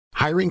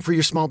Hiring for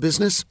your small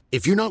business?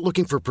 If you're not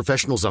looking for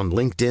professionals on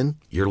LinkedIn,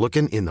 you're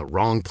looking in the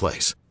wrong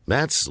place.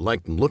 That's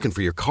like looking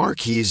for your car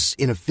keys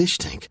in a fish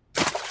tank.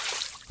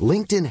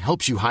 LinkedIn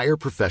helps you hire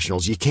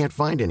professionals you can't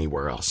find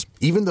anywhere else,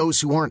 even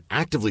those who aren't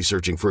actively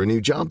searching for a new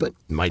job but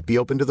might be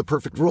open to the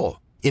perfect role.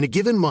 In a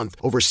given month,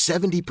 over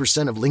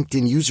 70% of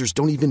LinkedIn users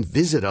don't even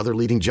visit other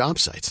leading job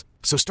sites.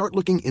 So start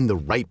looking in the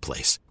right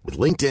place. With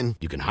LinkedIn,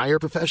 you can hire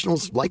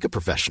professionals like a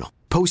professional.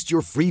 Post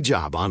your free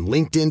job on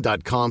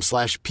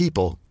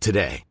linkedin.com/people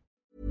today.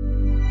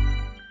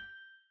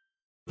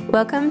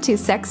 Welcome to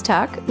Sex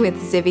Talk with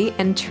Zibby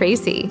and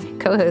Tracy,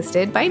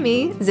 co-hosted by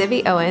me,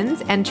 Zibby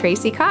Owens, and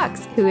Tracy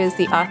Cox, who is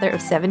the author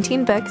of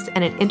 17 books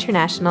and an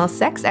international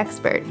sex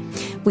expert.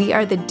 We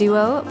are the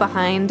duo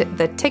behind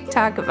the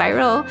TikTok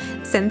viral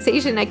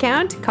sensation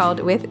account called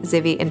With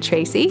Zibby and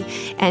Tracy,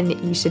 and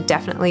you should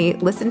definitely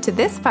listen to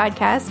this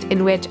podcast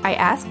in which I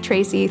ask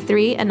Tracy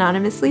 3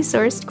 anonymously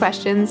sourced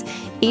questions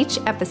each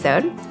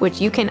episode,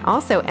 which you can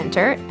also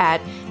enter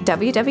at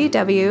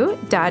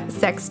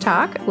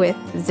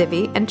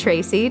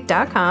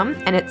www.sextalkwithzibbyandtracy.com,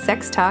 and it's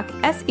sextalk,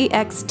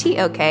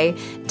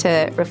 SEXTOK,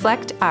 to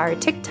reflect our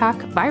TikTok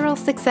viral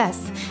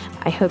success.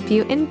 I hope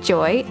you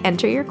enjoy.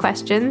 Enter your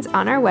questions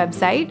on our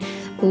website,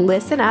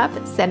 listen up,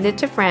 send it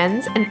to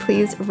friends, and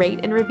please rate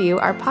and review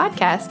our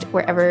podcast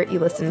wherever you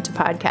listen to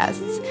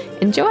podcasts.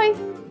 Enjoy.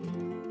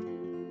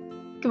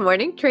 Good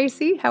morning,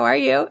 Tracy. How are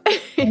you?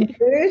 I'm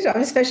good.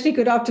 I'm especially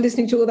good after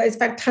listening to all those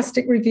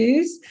fantastic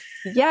reviews.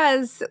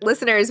 Yes,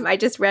 listeners, I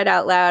just read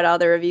out loud all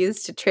the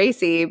reviews to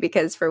Tracy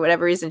because for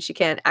whatever reason, she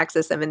can't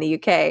access them in the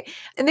UK.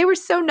 And they were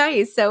so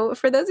nice. So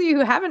for those of you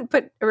who haven't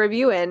put a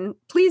review in,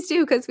 please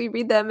do, because we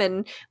read them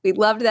and we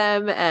loved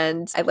them.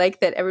 And I like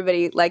that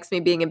everybody likes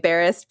me being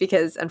embarrassed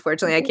because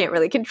unfortunately I can't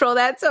really control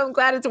that. So I'm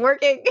glad it's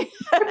working.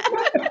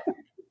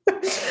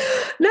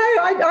 No,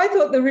 I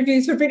thought the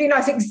reviews were really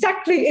nice.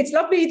 Exactly. It's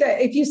lovely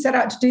that if you set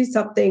out to do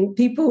something,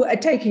 people are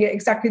taking it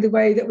exactly the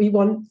way that we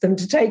want them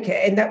to take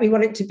it, and that we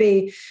want it to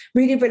be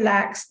really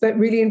relaxed, but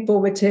really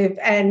informative,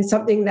 and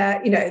something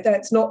that, you know,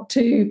 that's not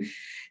too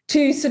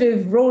sort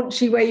of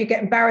raunchy where you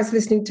get embarrassed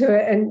listening to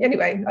it. And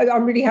anyway,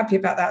 I'm really happy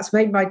about that. It's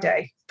made my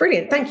day.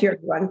 Brilliant. Thank you,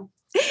 everyone.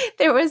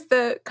 There was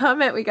the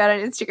comment we got on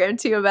Instagram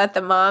too about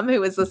the mom who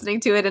was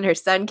listening to it and her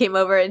son came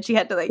over and she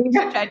had to she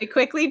tried to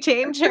quickly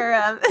change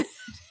her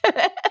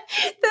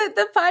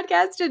the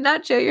podcast did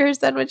not show you her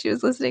son what she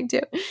was listening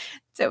to.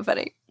 So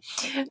funny.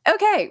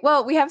 Okay,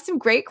 well, we have some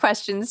great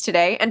questions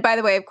today. And by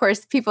the way, of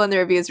course, people in the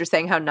reviews are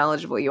saying how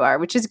knowledgeable you are,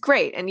 which is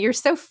great. And you're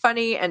so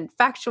funny and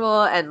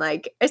factual and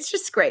it's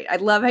just great. I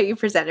love how you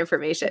present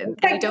information.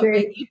 And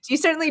you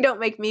certainly don't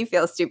make me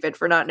feel stupid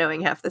for not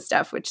knowing half the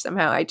stuff, which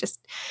somehow I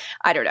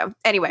don't know.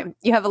 Anyway,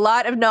 you have a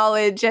lot of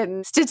knowledge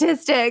and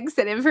statistics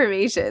and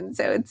information.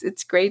 So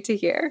it's great to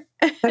hear.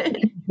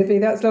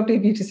 That's lovely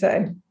of you to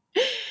say.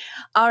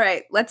 All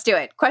right, let's do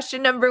it.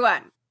 Question number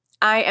 1.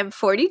 I am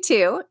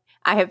 42.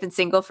 I have been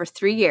single for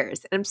 3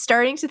 years, and I'm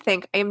starting to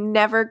think I am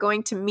never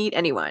going to meet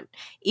anyone.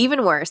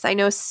 Even worse, I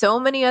know so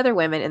many other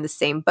women in the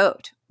same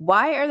boat.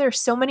 Why are there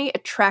so many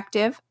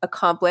attractive,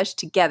 accomplished,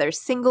 together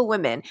single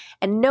women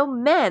and no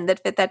men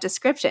that fit that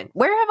description?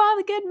 Where have all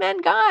the good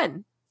men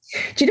gone?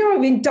 Do you know,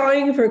 I've been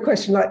dying for a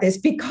question like this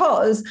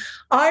because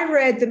I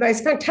read the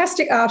most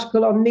fantastic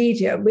article on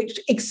Medium, which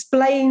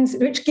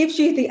gives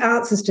you the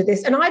answers to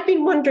this. And I've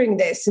been wondering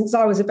this since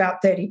I was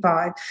about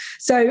 35.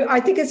 So I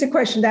think it's a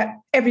question that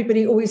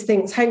everybody always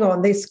thinks, hang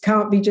on, this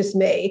can't be just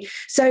me.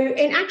 So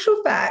in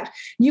actual fact,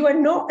 you are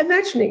not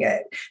imagining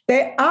it.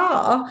 There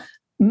are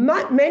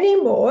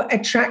many more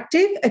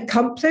attractive,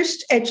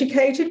 accomplished,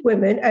 educated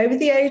women over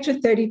the age of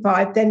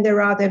 35 than there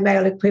are their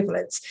male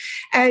equivalents.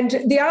 And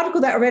the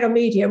article that I read on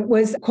Medium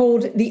was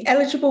called The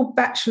Eligible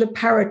Bachelor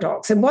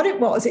Paradox. And what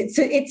it was,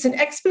 it's an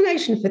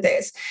explanation for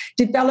this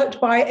developed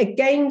by a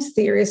games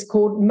theorist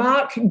called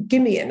Mark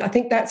Gimian. I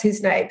think that's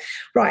his name.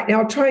 Right,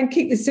 now I'll try and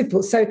keep this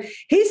simple. So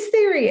his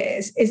theory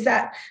is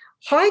that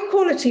high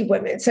quality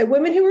women, so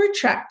women who are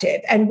attractive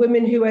and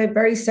women who are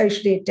very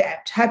socially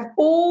adept, have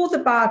all the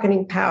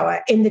bargaining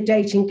power in the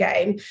dating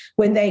game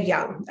when they're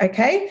young,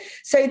 okay?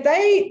 So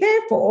they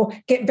therefore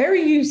get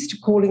very used to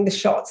calling the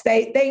shots.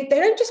 They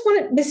don't just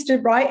want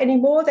Mr. Right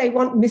anymore, they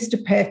want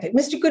Mr. Perfect.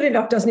 Mr. Good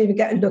Enough doesn't even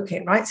get a look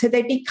in, right? So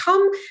they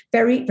become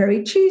very,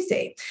 very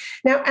choosy.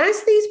 Now,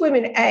 as these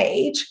women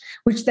age,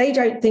 which they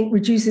don't think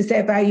reduces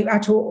their value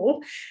at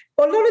all,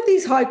 a lot of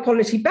these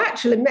high-quality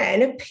bachelor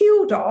men have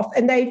peeled off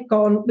and they've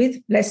gone with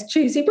less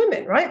choosy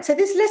women, right? So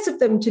there's less of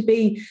them to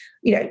be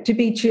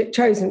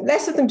chosen,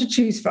 less of them to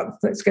choose from.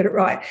 Let's get it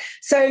right.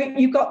 So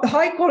you've got the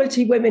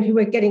high-quality women who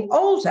are getting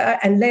older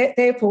and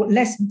therefore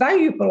less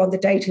valuable on the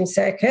dating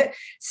circuit,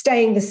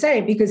 staying the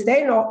same because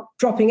they're not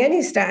dropping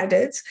any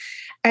standards.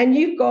 And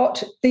you've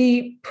got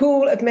the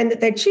pool of men that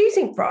they're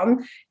choosing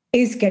from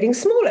is getting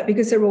smaller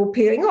because they're all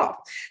peeling off.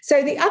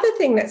 So the other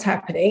thing that's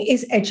happening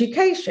is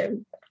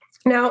education.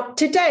 Now,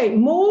 today,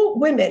 more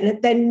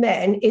women than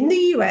men in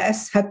the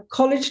US have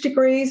college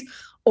degrees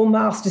or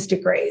master's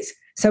degrees.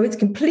 So it's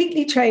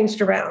completely changed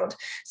around.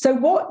 So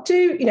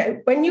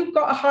when you've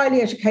got a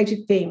highly educated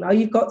female,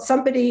 you've got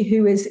somebody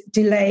who is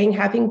delaying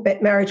having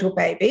marriage or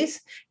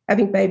babies,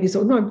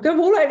 or no, I'm going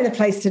all over the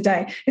place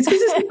today. It's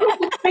because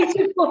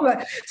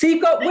it's so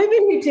you've got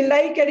women who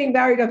delay getting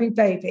married, having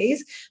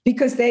babies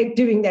because they're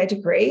doing their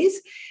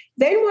degrees.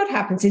 Then what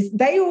happens is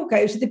they all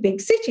go to the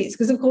big cities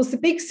because, of course, the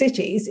big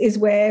cities is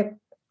where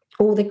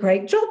all the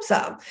great jobs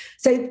are.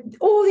 So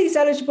all these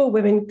eligible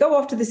women go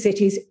off to the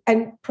cities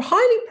and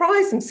highly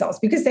prize themselves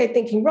because they're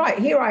thinking, right,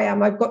 here I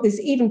am, I've got this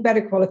even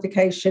better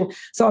qualification,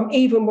 so I'm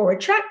even more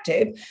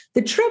attractive.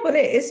 The trouble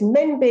is,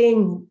 men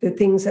being the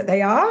things that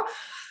they are,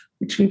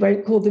 which we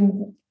won't call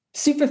them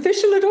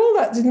superficial at all,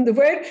 that isn't the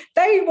word,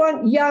 they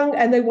want young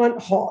and they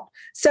want hot.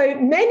 So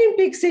men in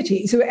big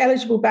cities who are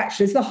eligible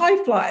bachelors, the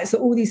high flyers that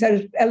all these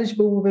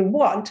eligible women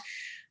want,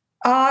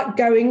 are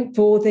going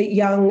for the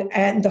young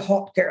and the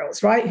hot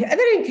girls, right? And they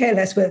don't care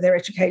less whether they're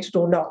educated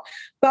or not.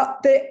 But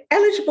the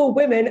eligible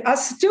women are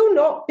still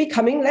not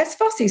becoming less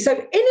fussy. So in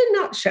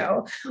a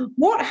nutshell,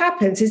 what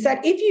happens is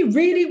that if you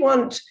really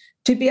want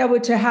to be able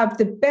to have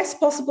the best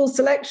possible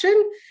selection,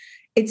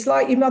 it's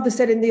like your mother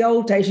said in the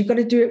old days, you've got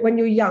to do it when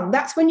you're young.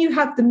 That's when you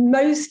have the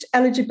most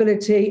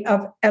eligibility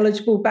of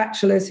eligible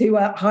bachelors who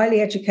are highly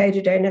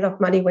educated, earn enough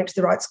money, went to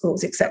the right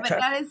schools, etc. But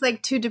that is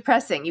like too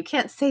depressing. You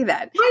can't say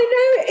that.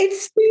 I know,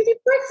 it's too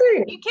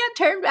depressing. You can't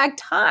turn back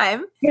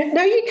time.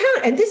 No, you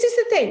can't. And this is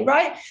the thing,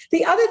 right?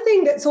 The other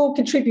thing that's all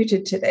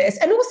contributed to this,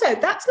 and also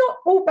that's not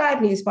all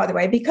bad news, by the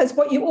way, because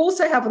what you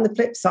also have on the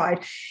flip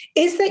side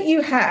is that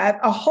you have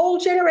a whole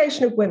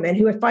generation of women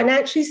who are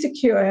financially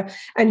secure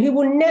and who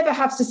will never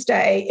have to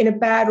stay in a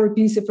bad or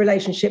abusive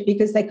relationship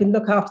because they can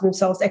look after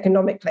themselves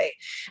economically.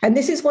 And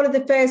this is one of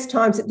the first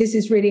times that this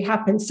has really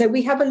happened. So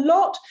we have a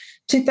lot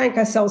to thank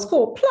ourselves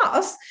for.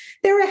 Plus,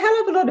 there are a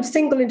hell of a lot of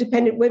single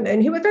independent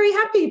women who are very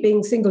happy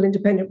being single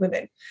independent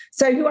women,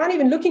 so who aren't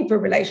even looking for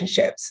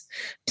relationships.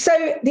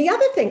 So the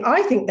other thing,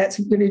 I think that's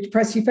going to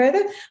depress you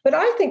further, but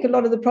I think a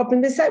lot of the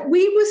problem is that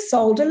we were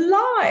sold a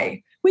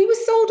lie. We were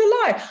sold a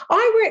lie.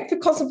 I worked for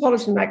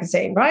Cosmopolitan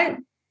magazine, right?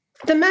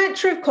 The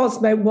mantra of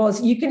Cosmo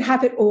was, you can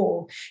have it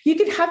all. You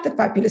can have the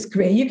fabulous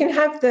career. You can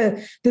have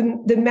the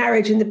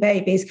marriage and the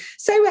babies.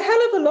 So a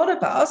hell of a lot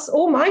of us,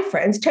 all my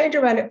friends, turned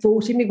around at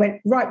 40 and we went,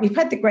 right, we've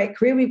had the great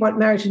career. We want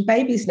marriage and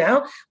babies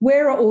now.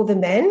 Where are all the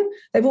men?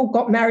 They've all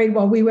got married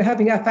while we were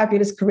having our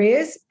fabulous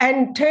careers.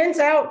 And turns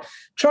out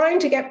trying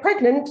to get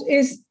pregnant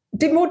is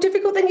more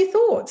difficult than you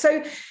thought.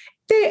 So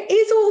there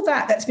is all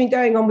that's been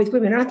going on with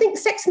women. And I think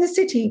Sex and the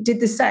City did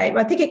the same.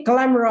 I think it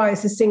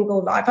glamorized the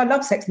single life. I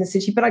love Sex and the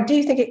City, but I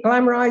do think it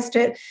glamorized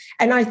it.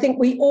 And I think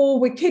we all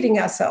were kidding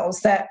ourselves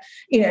that,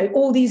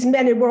 all these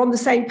men were on the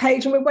same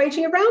page and were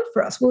waiting around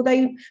for us. Well,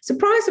 they,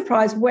 surprise,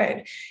 surprise,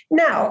 weren't.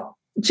 Now,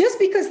 just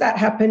because that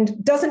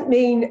happened doesn't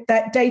mean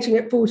that dating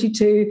at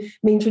 42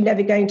 means you're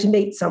never going to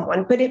meet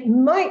someone, but it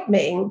might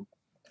mean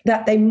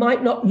that they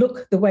might not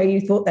look the way you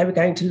thought they were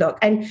going to look.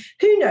 And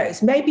who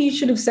knows, maybe you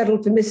should have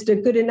settled for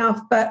Mr. Good Enough,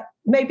 but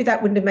maybe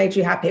that wouldn't have made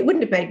you happy. It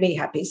wouldn't have made me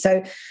happy.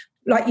 So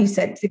like you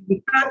said, if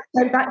we can't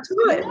go back to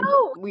it.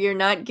 No, we are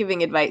not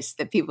giving advice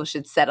that people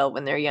should settle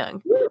when they're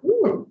young.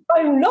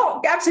 I'm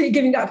not absolutely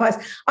giving that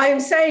advice. I am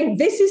saying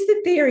this is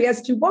the theory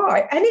as to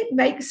why. And it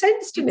makes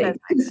sense to me.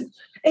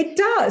 It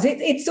does.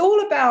 It's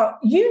all about,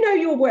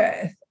 your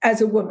worth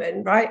as a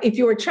woman, right? If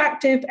you're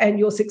attractive and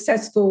you're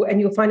successful and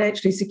you're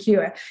financially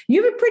secure,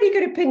 you have a pretty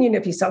good opinion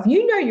of yourself.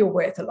 You know you're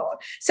worth a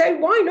lot. So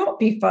why not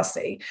be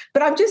fussy?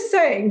 But I'm just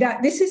saying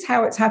that this is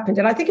how it's happened.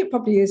 And I think it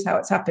probably is how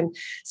it's happened.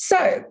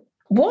 So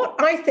what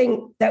I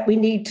think that we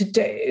need to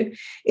do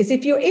is,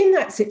 if you're in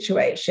that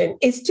situation,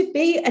 is to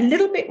be a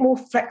little bit more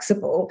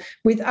flexible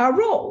with our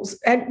roles,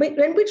 and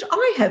which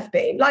I have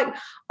been. Like,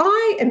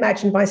 I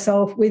imagined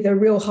myself with a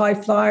real high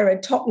flyer, a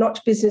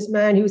top-notch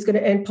businessman who was going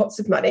to earn pots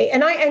of money.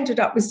 And I ended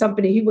up with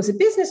somebody who was a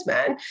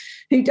businessman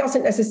who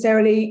doesn't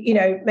necessarily,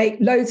 make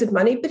loads of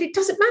money, but it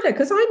doesn't matter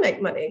because I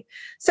make money.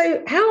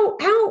 So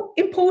how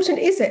important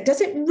is it? Does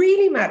it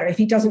really matter if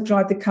he doesn't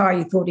drive the car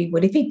you thought he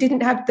would, if he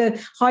didn't have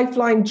the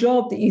high-flying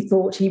job that you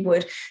thought he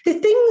would? The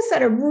things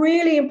that are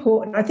really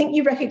important, I think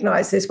you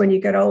recognize this when you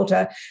get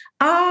older,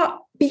 are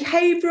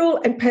behavioral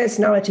and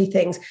personality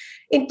things.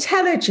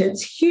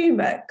 Intelligence,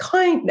 humor,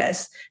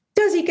 kindness.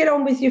 Does he get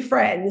on with your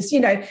friends? Is he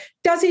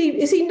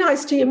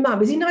nice to your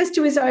mum? Is he nice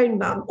to his own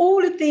mum?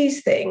 All of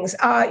these things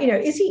are,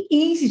 is he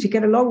easy to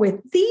get along with?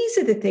 These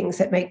are the things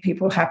that make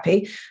people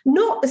happy,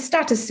 not the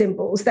status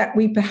symbols that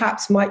we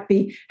perhaps might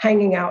be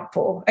hanging out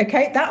for.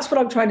 Okay, that's what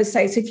I'm trying to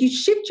say. So if you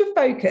shift your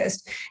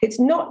focus, it's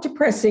not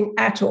depressing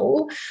at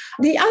all.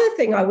 The other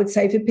thing I would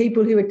say for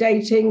people who are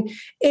dating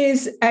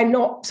is, and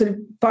not sort of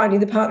finding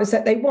the partners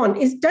that they want,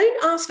 is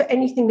don't ask for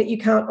anything that you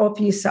can't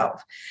offer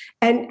yourself.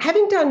 And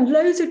having done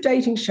loads of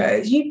dating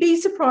shows, you'd be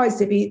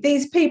surprised if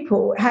these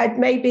people had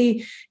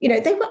maybe,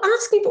 they were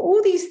asking for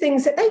all these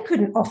things that they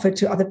couldn't offer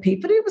to other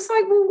people. It was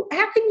like, well,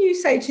 how can you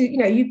say to,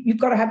 you've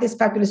got to have this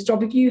fabulous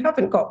job if you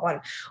haven't got one,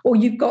 or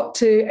you've got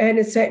to earn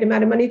a certain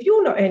amount of money if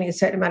you're not earning a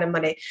certain amount of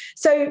money.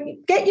 So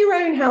get your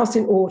own house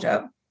in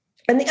order.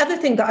 And the other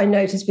thing that I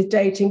noticed with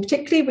dating,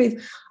 particularly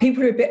with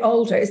people who are a bit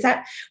older, is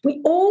that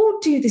we all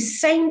do the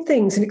same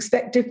things and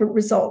expect different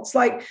results.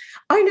 Like,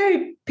 I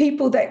know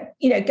people that,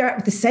 go out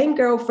with the same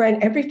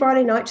girlfriend every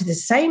Friday night to the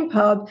same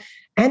pub,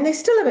 and they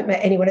still haven't met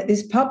anyone at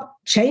this pub.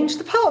 Change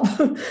the pub,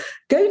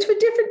 go to a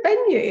different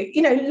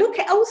venue, look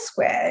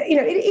elsewhere.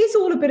 It is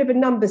all a bit of a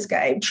numbers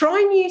game.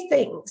 Try new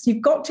things.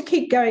 You've got to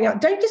keep going out.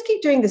 Don't just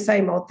keep doing the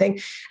same old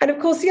thing. And of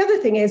course, the other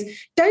thing is,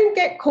 don't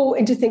get caught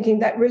into thinking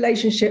that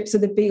relationships are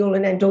the be all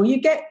and end all. You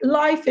get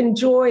life and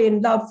joy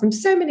and love from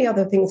so many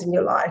other things in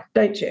your life,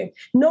 don't you?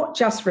 Not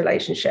just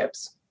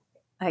relationships.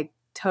 I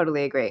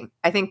totally agree.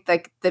 I think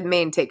like the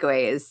main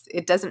takeaway is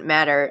it doesn't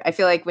matter. I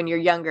feel like when you're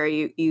younger,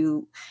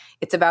 you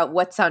it's about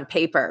what's on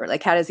paper.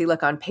 Like, how does he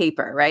look on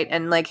paper, right?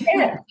 And like, who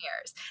cares?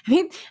 I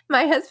mean,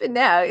 my husband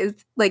now is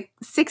like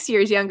 6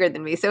 years younger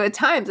than me. So at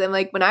times I'm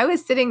like, when I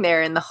was sitting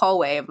there in the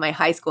hallway of my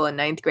high school in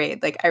 9th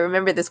grade, like I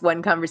remember this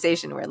one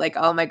conversation where like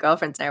all my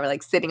girlfriends and I were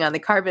like sitting on the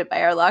carpet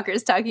by our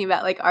lockers talking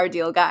about like our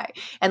ideal guy.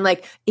 And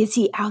like, is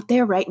he out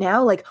there right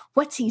now? Like,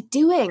 what's he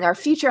doing? Our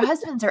future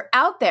husbands are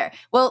out there.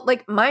 Well,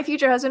 like my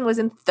future husband was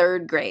in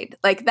 3rd grade.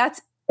 Like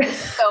that's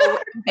so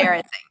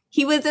embarrassing.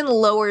 He was in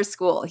lower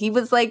school. He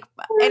was like,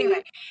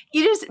 anyway,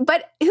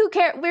 but who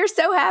cares? We're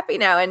so happy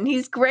now and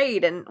he's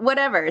great and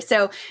whatever.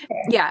 So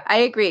yeah, I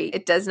agree.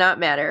 It does not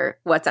matter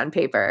what's on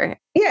paper.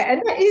 Yeah,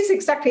 and that is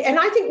exactly, and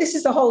I think this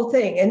is the whole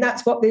thing, and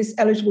that's what this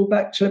eligible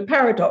bachelor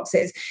paradox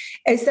is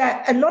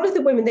that a lot of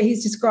the women that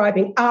he's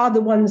describing are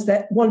the ones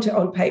that want it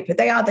on paper.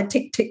 They are the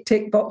tick, tick,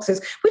 tick boxes,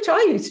 which I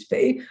used to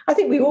be. I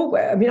think we all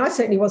were. I mean, I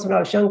certainly was when I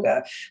was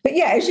younger. But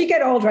yeah, as you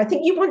get older, I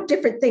think you want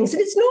different things.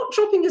 And it's not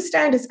dropping your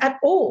standards at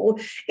all.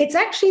 It's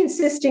actually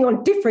insisting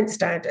on different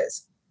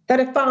standards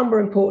that are far more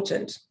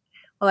important.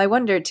 Well, I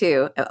wonder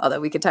too, although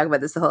we could talk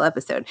about this the whole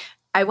episode,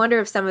 I wonder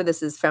if some of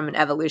this is from an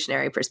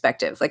evolutionary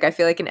perspective. Like, I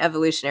feel like an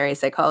evolutionary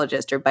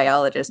psychologist or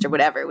biologist or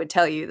whatever would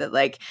tell you that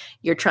like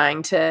you're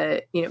trying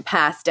to,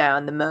 pass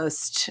down the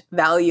most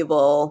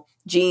valuable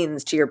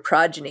genes to your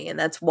progeny. And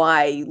that's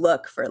why you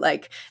look for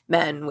like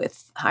men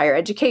with higher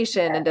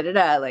education and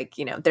like,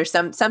 there's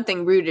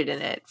something rooted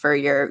in it for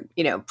your,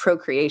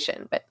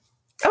 procreation. But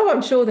oh,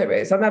 I'm sure there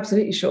is. I'm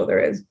absolutely sure there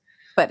is.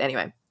 But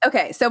anyway,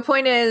 okay. So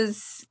point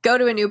is, go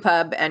to a new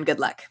pub and good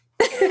luck.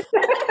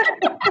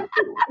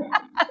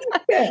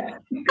 Yeah.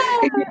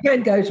 If you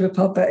can go to a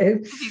pub, that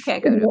is. If you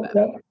can't go to a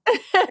pub.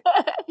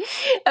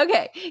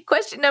 Okay.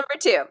 Question number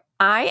 2.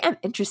 I am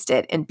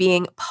interested in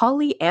being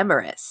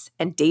polyamorous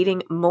and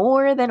dating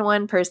more than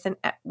one person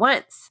at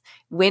once.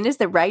 When is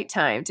the right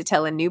time to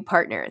tell a new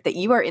partner that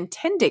you are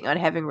intending on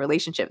having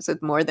relationships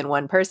with more than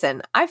one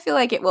person? I feel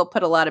like it will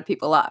put a lot of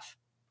people off.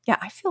 Yeah,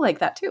 I feel like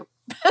that too.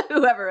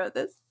 Whoever wrote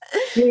this.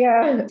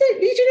 Yeah.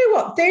 Did you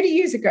know what? 30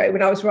 years ago,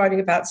 when I was writing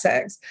about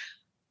sex,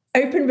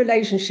 open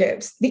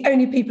relationships, the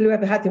only people who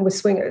ever had them were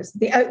swingers.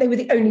 They were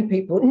the only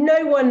people.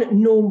 No one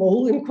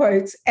normal, in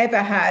quotes,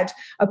 ever had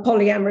a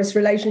polyamorous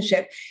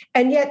relationship.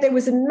 And yet there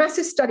was a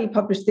massive study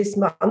published this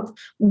month.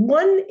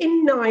 1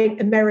 in 9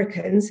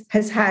 Americans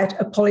has had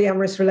a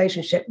polyamorous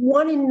relationship.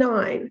 1 in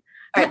 9.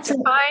 All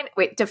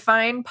right,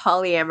 define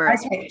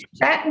polyamorous. Okay.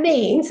 That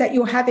means that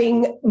you're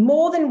having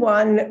more than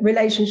one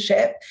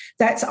relationship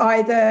that's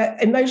either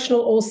emotional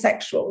or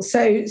sexual.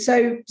 So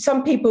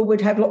some people would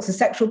have lots of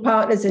sexual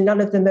partners and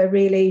none of them are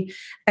really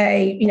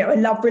a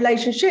love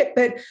relationship,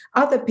 but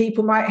other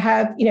people might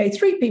have,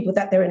 3 people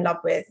that they're in love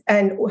with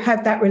and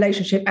have that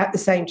relationship at the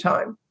same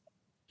time.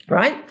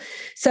 Right?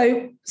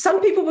 So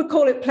some people would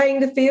call it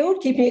playing the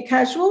field, keeping it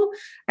casual.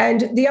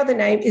 And the other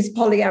name is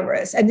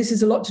polyamorous. And this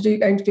is going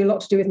to be a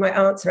lot to do with my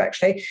answer,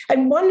 actually.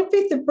 And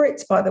 1/5 of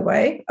Brits, by the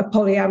way, are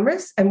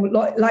polyamorous and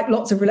like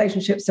lots of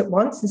relationships at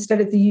once instead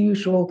of the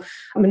usual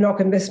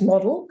monogamous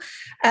model.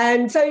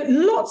 And so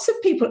lots of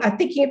people are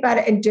thinking about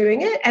it and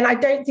doing it. And I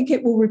don't think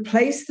it will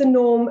replace the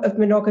norm of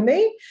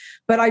monogamy,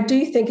 but I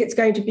do think it's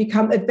going to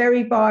become a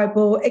very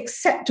viable,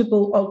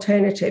 acceptable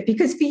alternative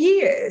because for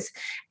years,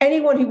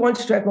 anyone who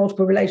wanted to have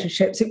multiple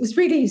relationships, it was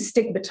really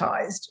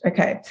stigmatized.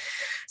 Okay.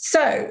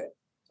 So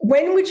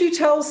when would you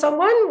tell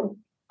someone?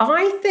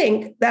 I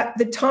think that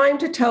the time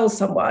to tell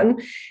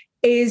someone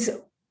is,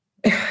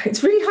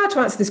 it's really hard to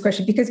answer this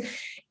question because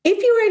if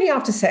you're only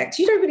after sex,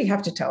 you don't really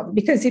have to tell them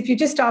because if you're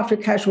just after a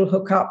casual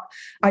hookup,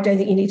 I don't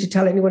think you need to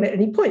tell anyone at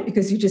any point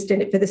because you're just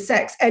in it for the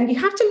sex. And you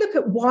have to look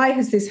at why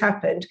has this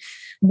happened?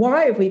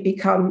 Why have we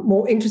become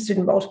more interested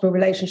in multiple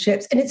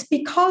relationships? And it's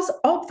because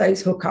of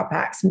those hookup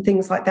acts and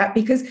things like that.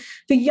 Because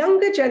for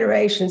younger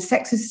generations,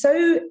 sex is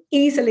so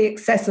easily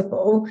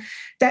accessible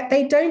that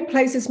they don't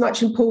place as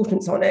much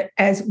importance on it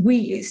as we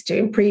used to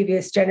in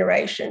previous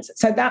generations.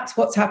 So that's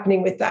what's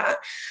happening with that.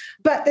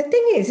 But the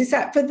thing is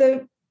that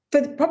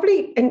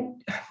probably,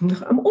 and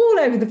I'm all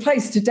over the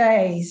place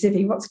today,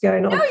 Zibby, what's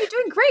going on? No, you're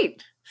doing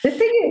great. The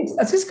thing is,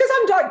 it's just because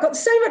I've got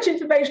so much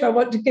information I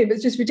want to give,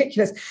 it's just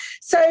ridiculous.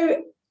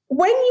 So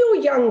when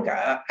you're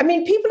younger, I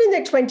mean, people in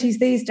their 20s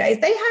these days,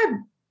 they have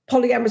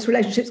polyamorous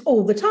relationships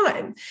all the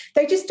time.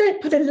 They just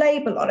don't put a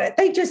label on it.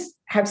 They just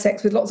have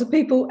sex with lots of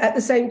people at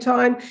the same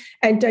time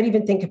and don't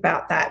even think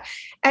about that.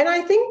 And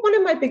I think one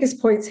of my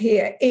biggest points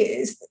here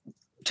is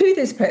to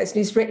this person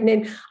who's written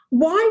in,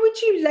 why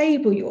would you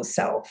label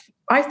yourself?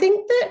 I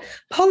think that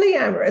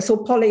polyamorous,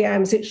 or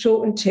polyams it's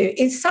shortened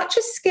to, is such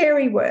a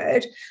scary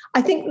word.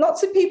 I think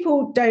lots of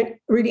people don't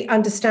really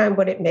understand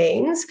what it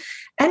means.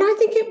 And I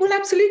think it will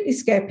absolutely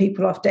scare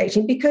people off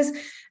dating because,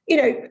 you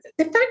know,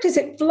 the fact is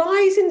it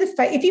flies in the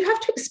face. If you have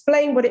to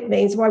explain what it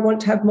means, why I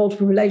want to have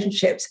multiple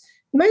relationships,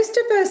 most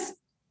of us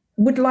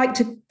would like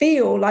to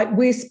feel like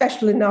we're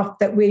special enough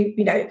that we,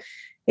 you know,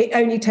 it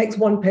only takes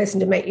one person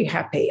to make you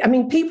happy. I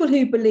mean, people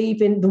who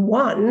believe in the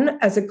one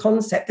as a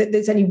concept, that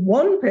there's only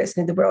one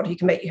person in the world who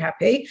can make you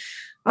happy,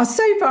 are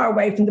so far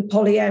away from the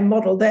polyam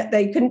model that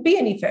they couldn't be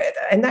any further.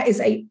 And that is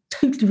a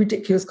totally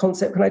ridiculous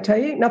concept, can I tell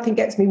you? Nothing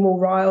gets me more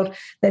riled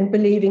than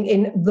believing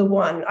in the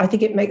one. I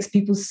think it makes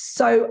people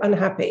so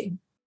unhappy.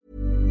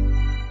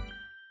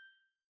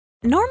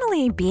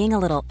 Normally, being a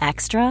little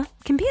extra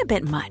can be a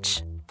bit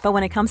much. But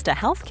when it comes to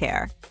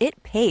healthcare,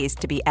 it pays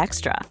to be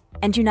extra.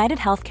 And United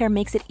Healthcare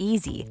makes it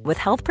easy with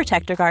Health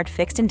Protector Guard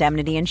fixed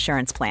indemnity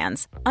insurance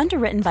plans.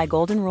 Underwritten by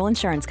Golden Rule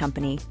Insurance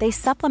Company, they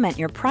supplement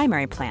your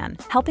primary plan,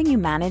 helping you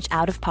manage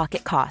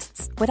out-of-pocket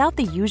costs without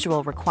the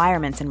usual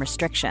requirements and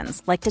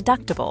restrictions like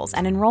deductibles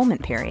and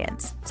enrollment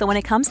periods. So when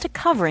it comes to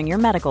covering your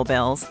medical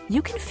bills,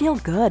 you can feel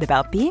good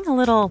about being a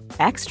little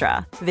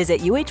extra. Visit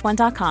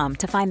UH1.com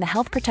to find the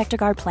Health Protector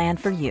Guard plan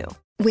for you.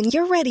 When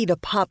you're ready to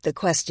pop the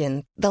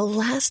question, the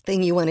last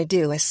thing you want to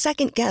do is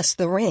second-guess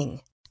the ring.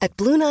 At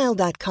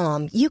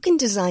BlueNile.com, you can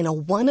design a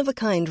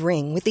one-of-a-kind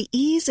ring with the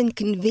ease and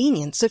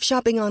convenience of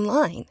shopping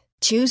online.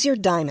 Choose your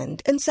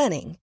diamond and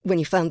setting. When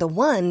you find the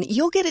one,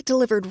 you'll get it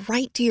delivered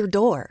right to your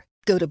door.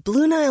 Go to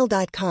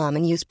BlueNile.com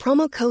and use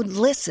promo code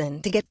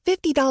LISTEN to get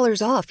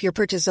 $50 off your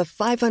purchase of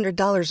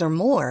 $500 or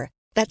more.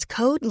 That's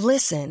code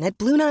LISTEN at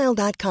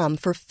BlueNile.com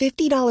for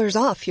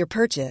 $50 off your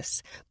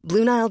purchase.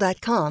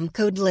 BlueNile.com,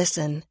 code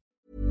LISTEN.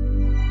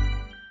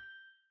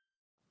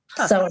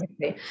 So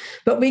happy.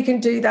 But we can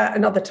do that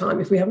another time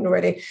if we haven't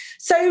already.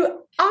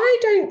 So I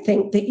don't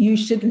think that you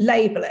should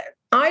label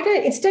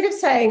it. Instead of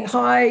saying,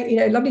 hi, you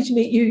know, lovely to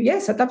meet you.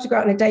 Yes, I'd love to go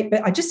out on a date,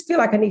 but I just feel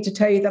like I need to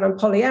tell you that I'm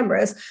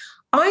polyamorous.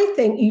 I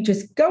think you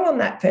just go on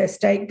that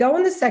first date, go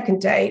on the second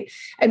date,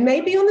 and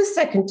maybe on the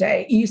second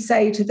date, you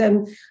say to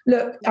them,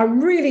 look, I'm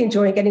really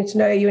enjoying getting to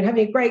know you and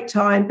having a great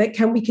time, but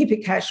can we keep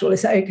it casual?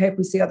 Is it okay if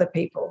we see other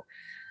people?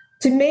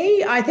 To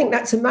me, I think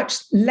that's a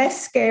much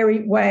less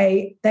scary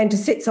way than to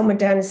sit someone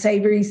down and say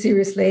very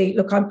seriously,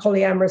 look, I'm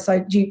polyamorous.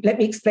 Let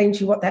me explain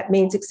to you what that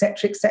means, et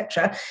cetera, et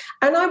cetera.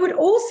 And I would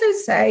also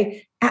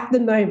say at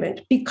the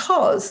moment,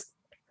 because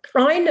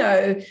I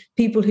know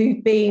people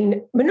who've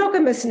been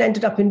monogamous and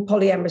ended up in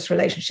polyamorous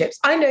relationships.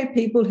 I know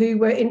people who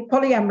were in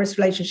polyamorous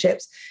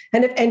relationships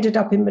and have ended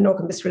up in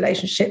monogamous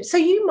relationships. So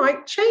you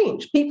might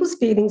change. People's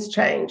feelings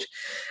change.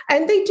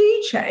 And they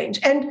do change.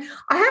 And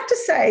I have to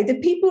say, the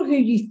people who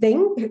you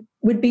think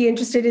would be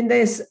interested in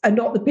this are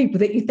not the people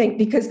that you think,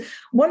 because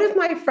one of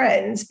my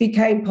friends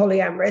became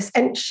polyamorous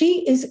and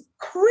she is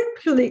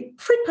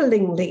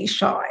cripplingly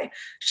shy.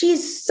 She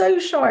is so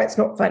shy, it's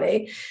not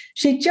funny.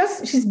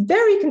 She's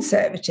very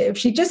conservative.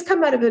 She'd just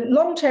come out of a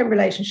long-term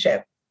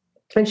relationship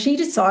and she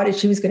decided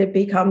she was going to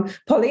become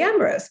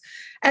polyamorous.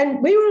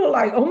 And we were all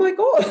like, oh my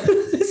God,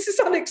 this is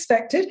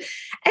unexpected.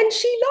 And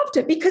she loved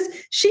it because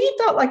she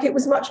felt like it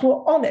was much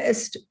more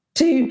honest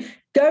to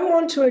go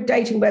onto a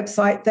dating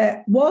website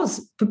that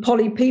was for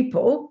polyam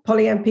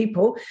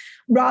people,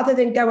 rather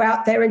than go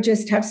out there and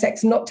just have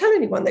sex and not tell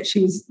anyone that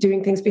she was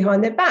doing things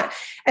behind their back.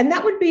 And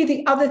that would be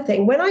the other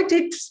thing. When I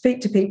did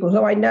speak to people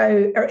who I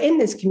know are in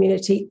this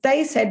community,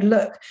 they said,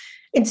 look,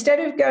 instead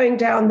of going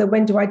down the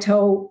when do I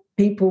tell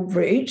people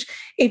route,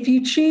 if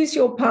you choose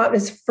your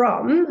partners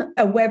from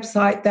a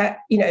website that,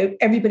 you know,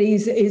 everybody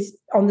is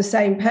on the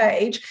same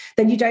page,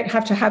 then you don't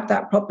have to have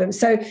that problem.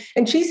 So,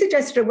 and she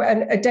suggested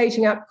a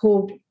dating app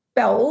called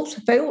Field,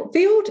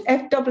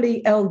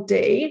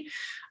 FWLD,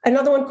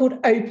 another one called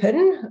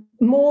Open,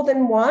 More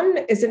Than One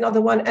is another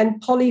one,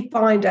 and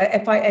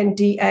Polyfinder,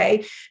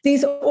 FINDA.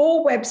 These are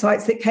all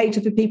websites that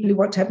cater for people who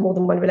want to have more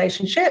than one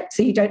relationship,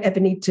 so you don't ever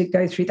need to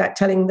go through that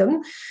telling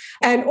them.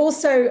 And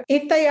also,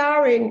 if they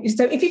are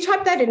so if you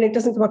type that in, it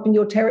doesn't come up in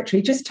your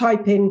territory, just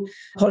type in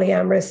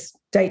polyamorous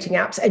dating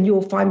apps and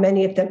you'll find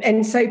many of them.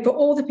 And so for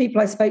all the people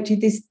I spoke to,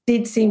 this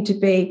did seem to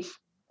be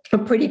a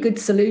pretty good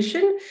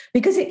solution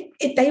because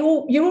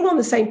you're all on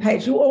the same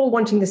page. You're all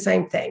wanting the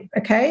same thing.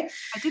 Okay.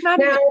 I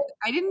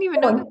didn't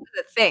even know this was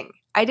a thing.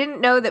 I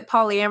didn't know that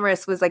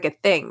polyamorous was like a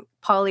thing.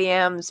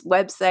 Polyams,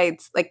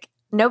 websites, like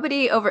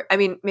nobody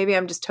maybe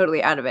I'm just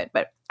totally out of it,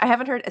 but I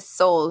haven't heard a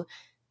soul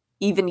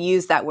even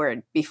use that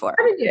word before.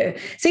 Haven't you?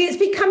 See, it's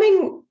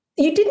becoming,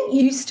 you didn't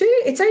used to.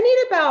 It's only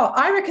about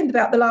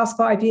the last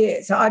 5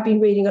 years that I've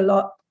been reading a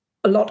lot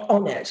a lot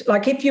on it.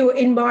 Like if you're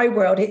in my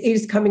world, it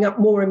is coming up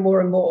more and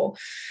more and more.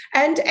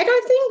 And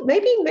I think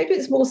maybe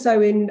it's more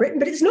so in Britain,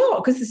 but it's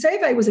not, because the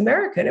survey was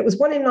American. It was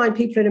 1 in 9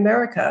 people in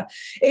America.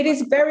 It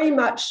is very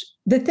much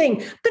the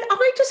thing. But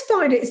I just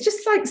find it's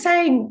just like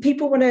saying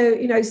people want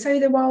to, sow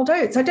their wild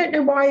oats. I don't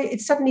know why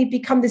it's suddenly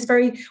become this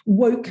very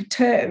woke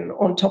term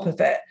on top of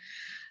it.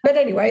 But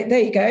anyway, there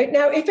you go.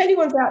 Now, if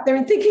anyone's out there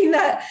and thinking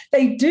that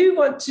they do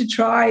want to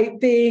try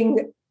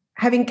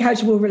having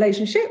casual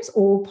relationships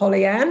or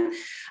polyam,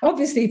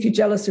 obviously, if you're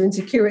jealous or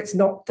insecure, it's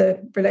not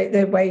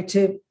the way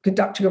to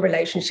conduct your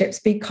relationships,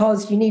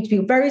 because you need to be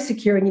very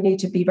secure and you need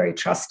to be very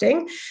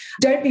trusting.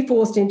 Don't be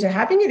forced into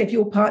having it. If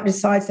your partner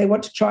decides they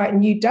want to try it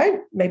and you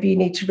don't, maybe you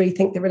need to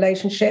rethink the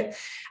relationship.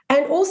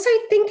 And also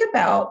think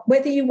about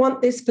whether you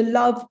want this for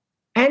love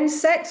and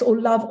sex or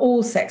love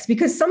all sex,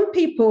 because some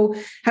people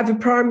have a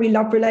primary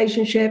love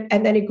relationship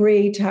and then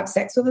agree to have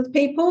sex with other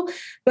people.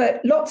 But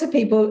lots of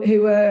people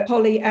who are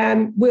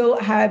polyam will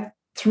have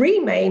 3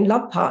 main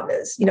love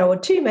partners, or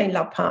 2 main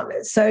love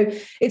partners. So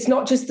it's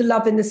not just the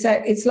love in the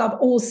sex, it's love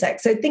all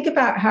sex. So think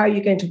about how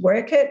you're going to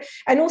work it,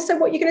 and also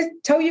what you're going to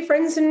tell your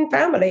friends and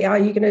family. Are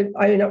you going to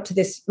own up to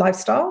this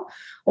lifestyle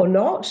or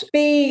not?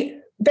 Be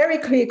very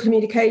clear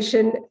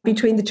communication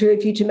between the two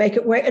of you to make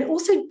it work, and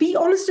also be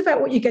honest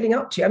about what you're getting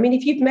up to. I mean,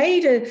 if you've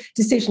made a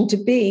decision to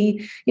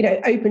be,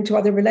 open to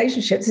other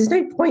relationships, there's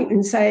no point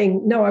in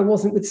saying, no, I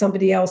wasn't with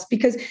somebody else,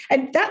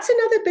 and that's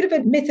another bit of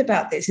a myth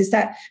about this, is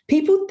that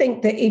people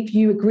think that if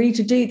you agree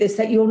to do this,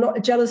 that you're not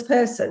a jealous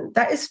person.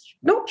 That is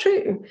not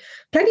true.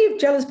 Plenty of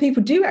jealous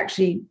people do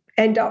actually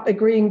end up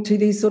agreeing to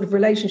these sort of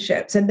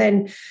relationships and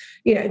then,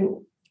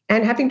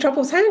 and having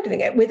troubles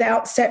handling it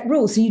without set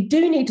rules. So you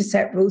do need to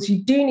set rules.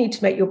 You do need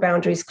to make your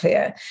boundaries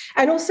clear.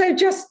 And also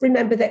just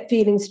remember that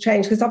feelings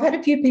change, because I've had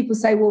a few people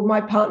say, well,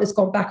 my partner's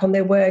gone back on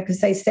their word because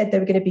they said they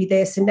were going to be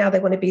this and now they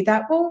want to be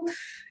that. Well,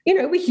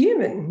 we're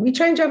human. We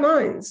change our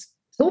minds.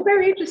 It's all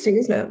very interesting,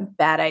 isn't it?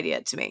 Bad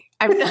idea to me.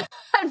 I'm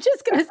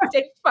just going to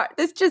stick part.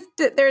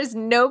 There is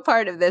no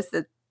part of this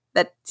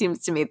that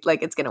seems to me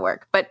like it's going to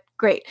work. But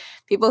great.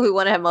 People who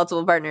want to have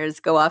multiple partners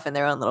go off in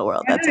their own little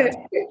world. That's it.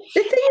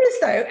 The thing is,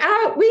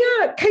 though,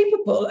 we are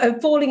capable of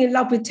falling in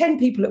love with 10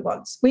 people at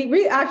once.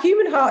 Our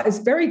human heart is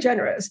very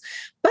generous,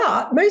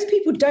 but most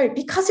people don't,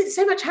 because it's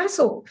so much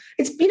hassle.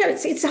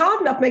 It's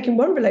hard enough making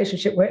one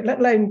relationship work, let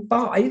alone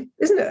 5,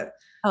 isn't it?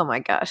 Oh my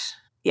gosh.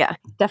 Yeah,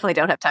 definitely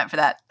don't have time for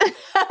that.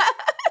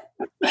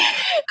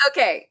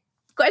 Okay.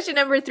 Question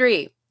number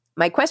 3.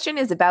 My question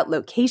is about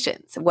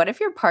locations. What if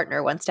your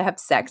partner wants to have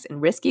sex in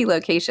risky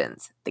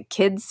locations? The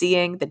kids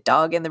seeing, the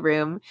dog in the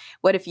room.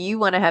 What if you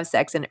want to have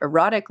sex in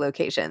erotic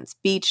locations,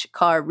 beach,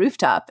 car,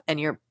 rooftop, and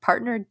your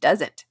partner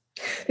doesn't?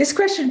 This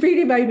question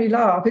really made me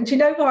laugh. And do you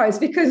know why? It's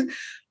because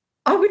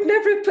I would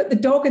never have put the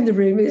dog in the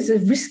room as a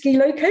risky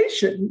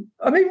location.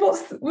 I mean, I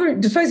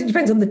suppose it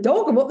depends on the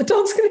dog and what the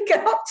dog's going to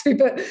get up to,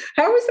 but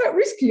how is that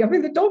risky? I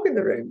mean, the dog in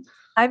the room.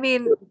 I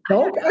mean,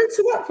 dog,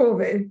 answer that for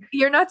me.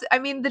 You're not. I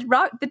mean,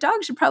 the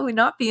dog should probably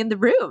not be in the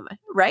room,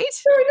 right?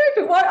 No, I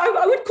know, but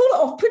I would call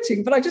it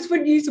off-putting, but I just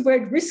wouldn't use the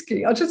word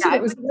risky. I just thought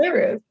it was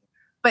hilarious.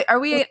 But are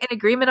we in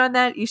agreement on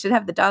that? You should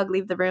have the dog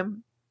leave the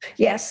room?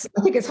 Yes,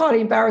 I think it's highly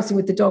embarrassing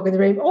with the dog in the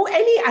room, or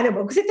any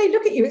animal, because if they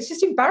look at you, it's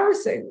just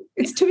embarrassing.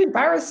 It's too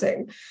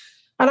embarrassing.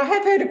 And I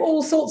have heard of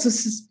all sorts of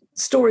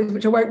stories,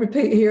 which I won't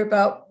repeat here,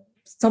 about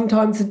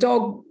sometimes the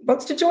dog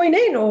wants to join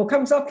in or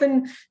comes up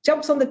and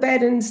jumps on the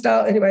bed and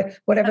anyway,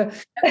 whatever.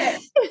 Now,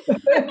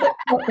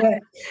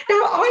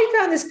 I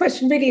found this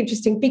question really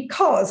interesting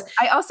because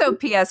I also,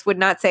 P.S., would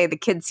not say the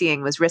kid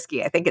seeing was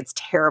risky. I think it's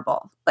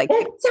terrible. Like,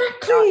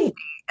 exactly.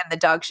 And the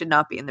dog should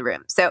not be in the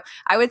room. So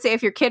I would say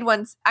if your kid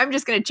wants, I'm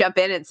just going to jump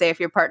in and say if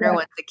your partner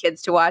wants the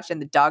kids to watch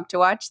and the dog to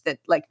watch, that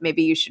like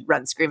maybe you should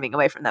run screaming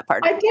away from that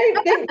partner. I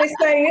don't think they're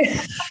saying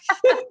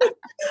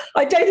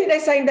I don't think they're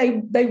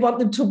saying they want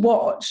them to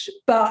watch,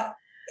 but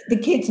the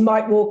kids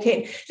might walk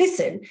in.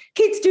 Listen,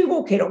 kids do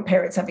walk in on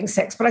parents having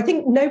sex, but I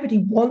think nobody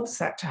wants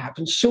that to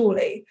happen,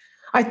 surely.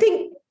 I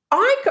think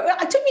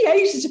it took me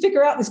ages to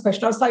figure out this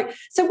question. I was like,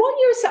 so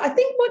I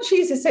think what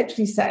she's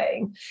essentially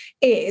saying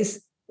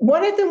is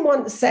one of them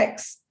wants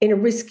sex in a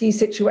risky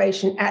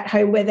situation at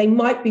home where they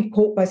might be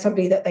caught by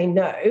somebody that they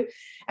know,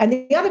 and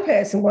the other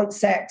person wants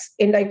sex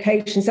in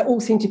locations that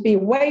all seem to be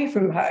away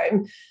from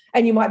home,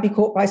 and you might be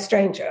caught by a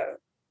stranger.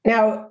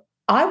 Now,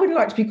 I wouldn't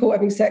like to be caught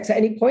having sex at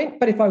any point,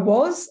 but if I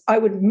was, I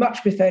would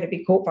much prefer to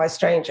be caught by a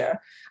stranger.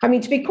 I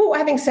mean, to be caught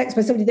having sex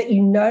by somebody that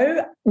you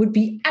know would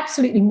be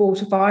absolutely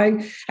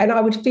mortifying, and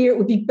I would fear it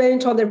would be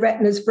burnt on their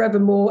retinas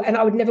forevermore, and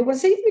I would never want to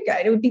see them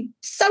again. It would be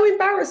so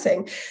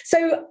embarrassing.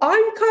 So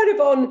I'm kind of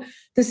on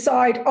the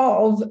side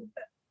of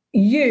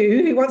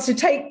you who wants to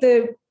take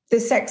the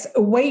sex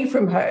away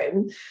from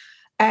home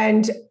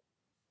and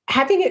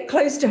having it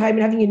close to home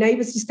and having your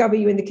neighbours discover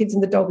you and the kids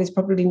and the dog is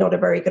probably not a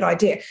very good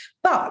idea.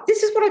 But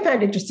this is what I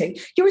found interesting.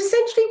 You're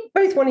essentially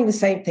both wanting the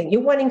same thing.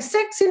 You're wanting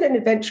sex in an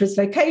adventurous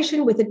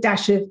location with a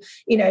dash of,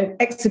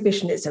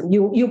 exhibitionism.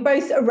 You're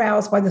both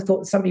aroused by the thought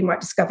that somebody might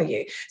discover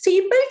you. So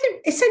you both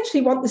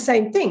essentially want the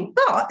same thing,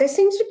 but there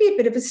seems to be a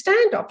bit of a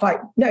standoff.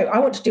 Like, no, I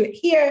want to do it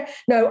here.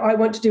 No, I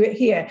want to do it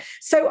here.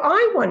 So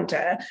I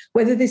wonder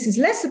whether this is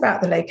less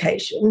about the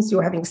locations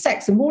you're having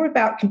sex and more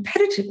about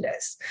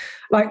competitiveness.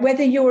 Like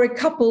whether you're a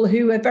couple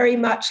who are very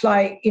much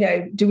like,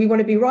 do we want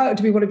to be right or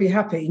do we want to be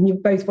happy? And you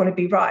both want to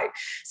be right.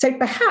 So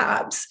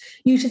perhaps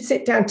you should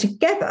sit down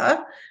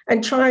together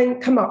and try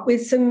and come up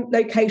with some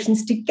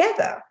locations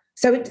together.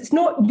 So it's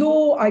not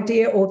your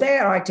idea or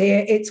their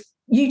idea, it's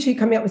you two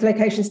coming up with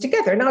locations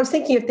together. And I was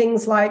thinking of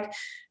things like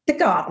the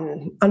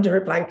garden under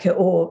a blanket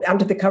or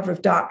under the cover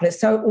of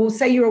darkness. So, or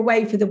say you're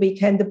away for the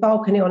weekend, the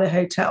balcony on a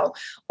hotel,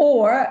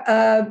 or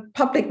a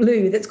public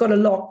loo that's got a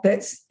lock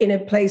that's in a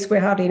place where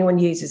hardly anyone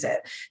uses it.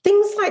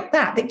 Things like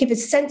that give a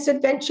sense of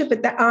adventure,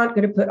 but that aren't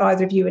going to put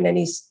either of you in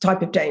any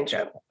type of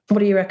danger. What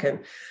do you reckon?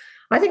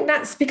 I think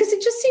that's because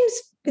it just seems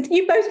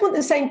you both want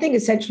the same thing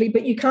essentially,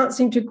 but you can't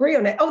seem to agree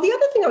on it. Oh, the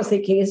other thing I was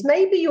thinking is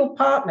maybe your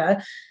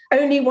partner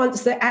only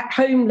wants the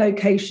at-home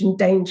location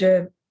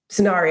danger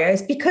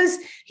scenarios because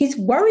he's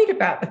worried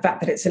about the fact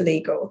that it's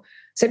illegal.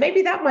 So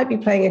maybe that might be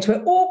playing into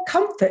it, or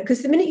comfort,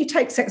 because the minute you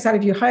take sex out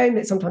of your home,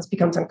 it sometimes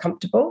becomes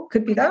uncomfortable.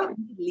 Could be that.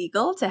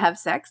 Legal to have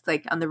sex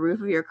like on the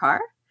roof of your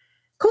car?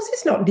 Of course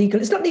it's not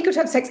legal. It's not legal to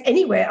have sex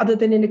anywhere other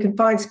than in a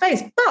confined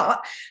space.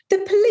 But the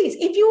police,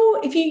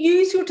 if you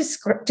use your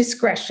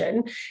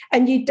discretion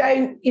and you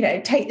don't,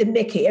 take the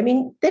mickey, I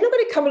mean, they're not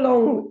going to come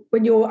along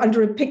when you're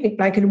under a picnic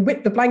blanket and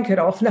whip the blanket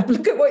off and have a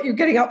look at what you're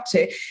getting up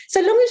to. So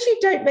long as you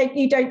don't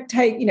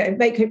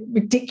make it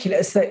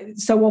ridiculous that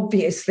so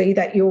obviously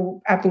that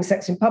you're having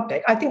sex in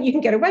public, I think you can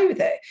get away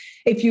with it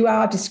if you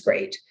are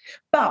discreet.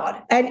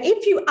 And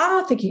if you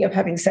are thinking of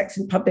having sex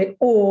in public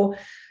or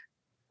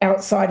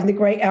outside in the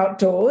great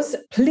outdoors,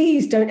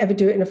 please don't ever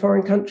do it in a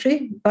foreign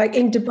country. Like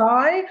in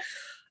Dubai,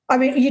 I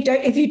mean,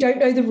 if you don't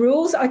know the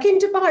rules, like in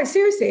Dubai,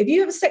 seriously, if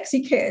you have a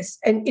sexy kiss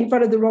and in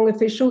front of the wrong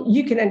official,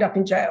 you can end up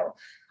in jail.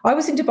 I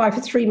was in Dubai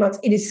for 3 months.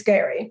 It is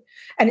scary.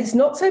 And it's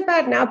not so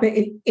bad now, but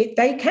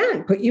they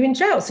can put you in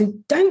jail. So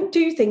don't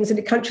do things in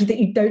a country that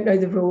you don't know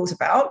the rules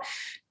about.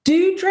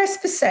 Do dress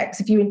for sex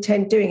if you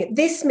intend doing it.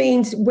 This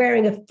means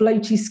wearing a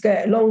floaty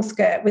skirt, a long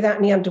skirt without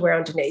any underwear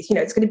underneath.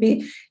 It's going to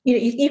be,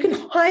 you can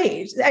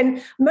hide.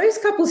 And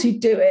most couples who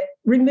do it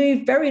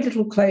remove very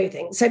little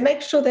clothing. So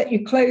make sure that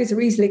your clothes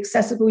are easily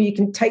accessible. You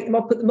can take them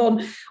off, put them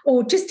on,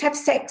 or just have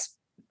sex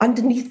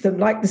underneath them,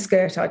 like the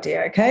skirt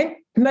idea, okay?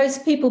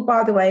 Most people,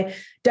 by the way,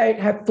 don't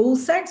have full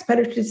sex,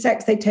 penetrative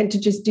sex. They tend to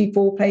just do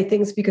foreplay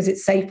things because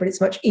it's safer and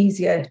it's much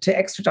easier to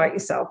extradite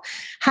yourself.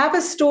 Have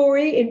a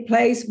story in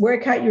place,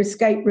 work out your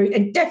escape route,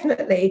 and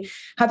definitely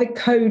have a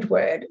code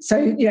word.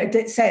 So,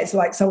 that says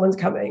like someone's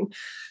coming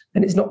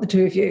and it's not the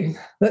two of you,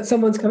 that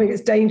someone's coming,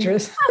 it's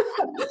dangerous.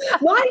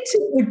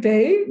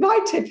 My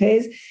tip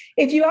is,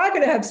 if you are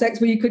going to have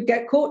sex where you could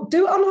get caught,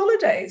 do it on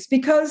holidays,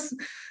 because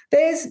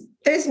there's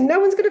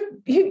no one's going to,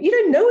 you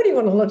don't know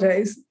anyone on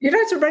holidays. You don't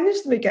have to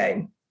arrange them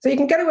again. So you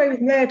can get away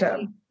with murder.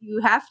 You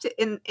have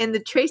to, in the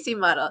Tracy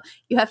model,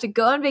 you have to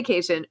go on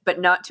vacation, but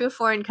not to a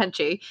foreign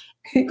country.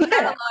 Put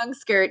on a long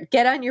skirt,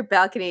 get on your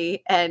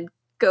balcony and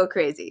go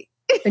crazy.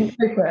 And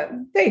go for it.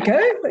 There you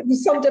go. You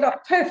summed it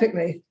up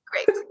perfectly.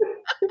 Great.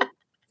 But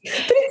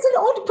it's an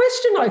odd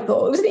question, I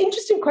thought. It was an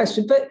interesting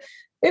question, but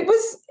it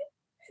was,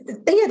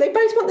 they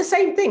both want the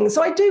same thing.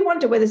 So I do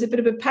wonder whether there's a bit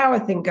of a power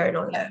thing going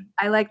on there.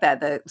 I like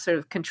that, the sort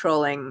of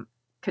controlling,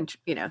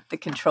 the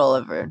control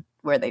over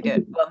where they do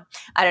it. Well,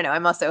 I don't know.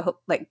 I'm also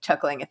like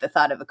chuckling at the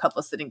thought of a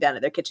couple sitting down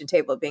at their kitchen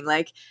table being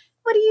like,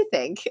 what do you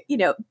think?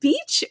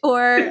 Beach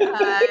or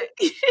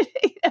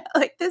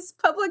like this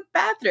public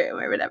bathroom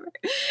or whatever.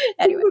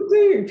 Anyway.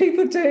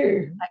 People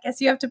do. I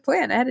guess you have to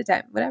plan ahead of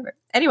time, whatever.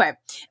 Anyway,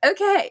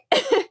 okay.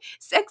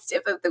 Sex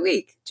tip of the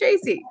week.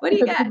 Tracy, what do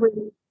you got?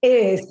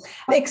 Is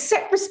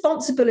accept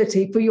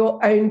responsibility for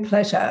your own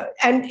pleasure.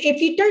 And if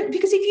you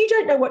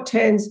don't know what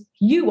turns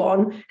you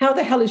on, how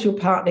the hell is your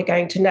partner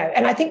going to know?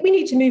 And I think we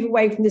need to move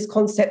away from this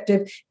concept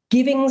of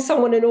giving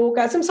someone an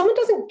orgasm. Someone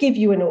doesn't give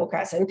you an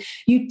orgasm.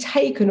 You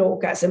take an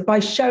orgasm by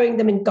showing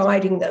them and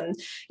guiding them,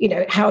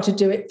 how to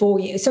do it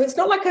for you. So it's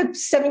not like a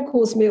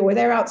 7-course meal where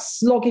they're out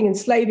slogging and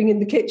slaving in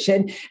the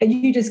kitchen and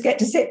you just get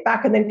to sit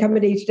back and then come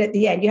and eat it at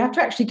the end. You have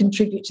to actually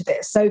contribute to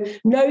this. So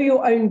know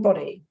your own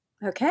body.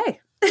 Okay.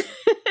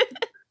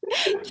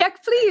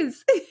 Check,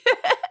 please.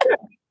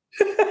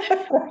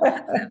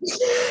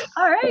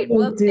 All right.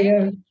 Well, thank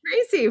you,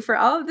 Tracy, for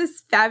all of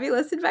this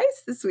fabulous advice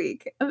this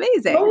week.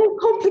 Amazing. All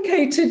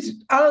complicated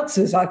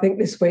answers, I think,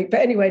 this week. But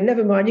anyway,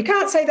 never mind. You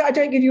can't say that I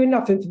don't give you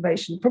enough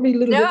information. Probably a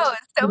little bit. No,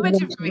 so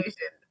much information.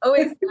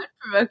 Always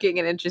thought-provoking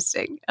and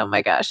interesting. Oh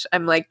my gosh.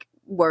 I'm like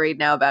worried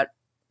now about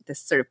this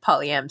sort of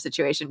polyam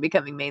situation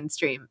becoming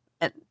mainstream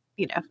and,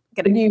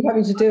 and you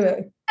having to do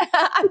it.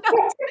 I'm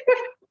not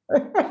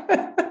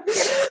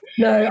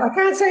No, I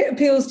can't say it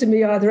appeals to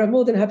me either. I'm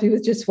more than happy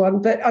with just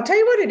one. But I'll tell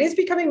you what, it is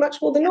becoming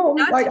much more the norm.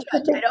 I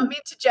don't mean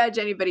to judge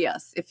anybody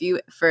else.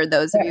 For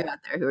those of you out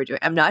there who are doing,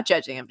 I'm not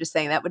judging. I'm just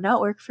saying that would not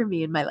work for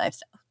me in my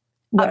lifestyle.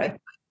 No.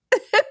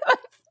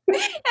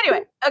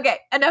 Anyway, okay,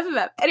 enough of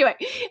that. Anyway,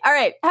 all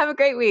right, have a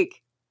great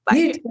week. Bye.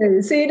 You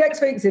too. See you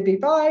next week, Zibby.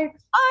 Bye.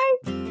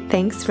 Bye.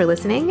 Thanks for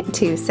listening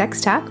to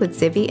Sex Talk with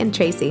Zibby and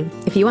Tracy.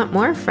 If you want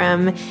more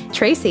from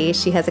Tracy,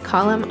 she has a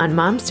column on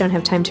Moms Don't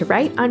Have Time to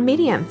Write on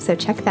Medium, so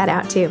check that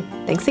out too.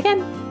 Thanks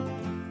again.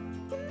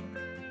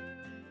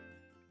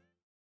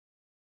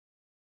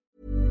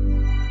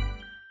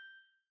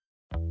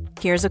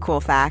 Here's a cool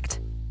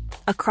fact.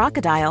 A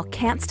crocodile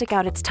can't stick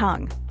out its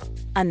tongue.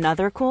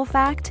 Another cool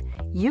fact,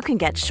 you can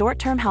get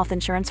short-term health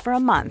insurance for a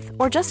month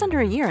or just under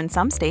a year in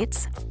some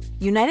states.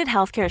 United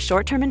Healthcare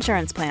short-term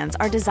insurance plans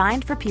are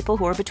designed for people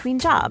who are between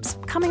jobs,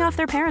 coming off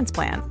their parents'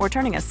 plan, or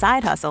turning a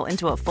side hustle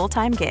into a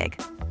full-time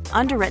gig.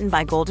 Underwritten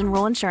by Golden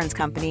Rule Insurance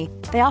Company,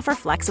 they offer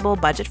flexible,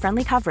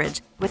 budget-friendly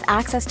coverage with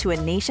access to a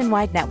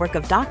nationwide network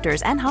of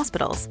doctors and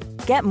hospitals.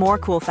 Get more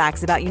cool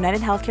facts about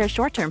United Healthcare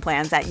short-term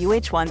plans at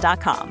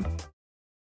uh1.com.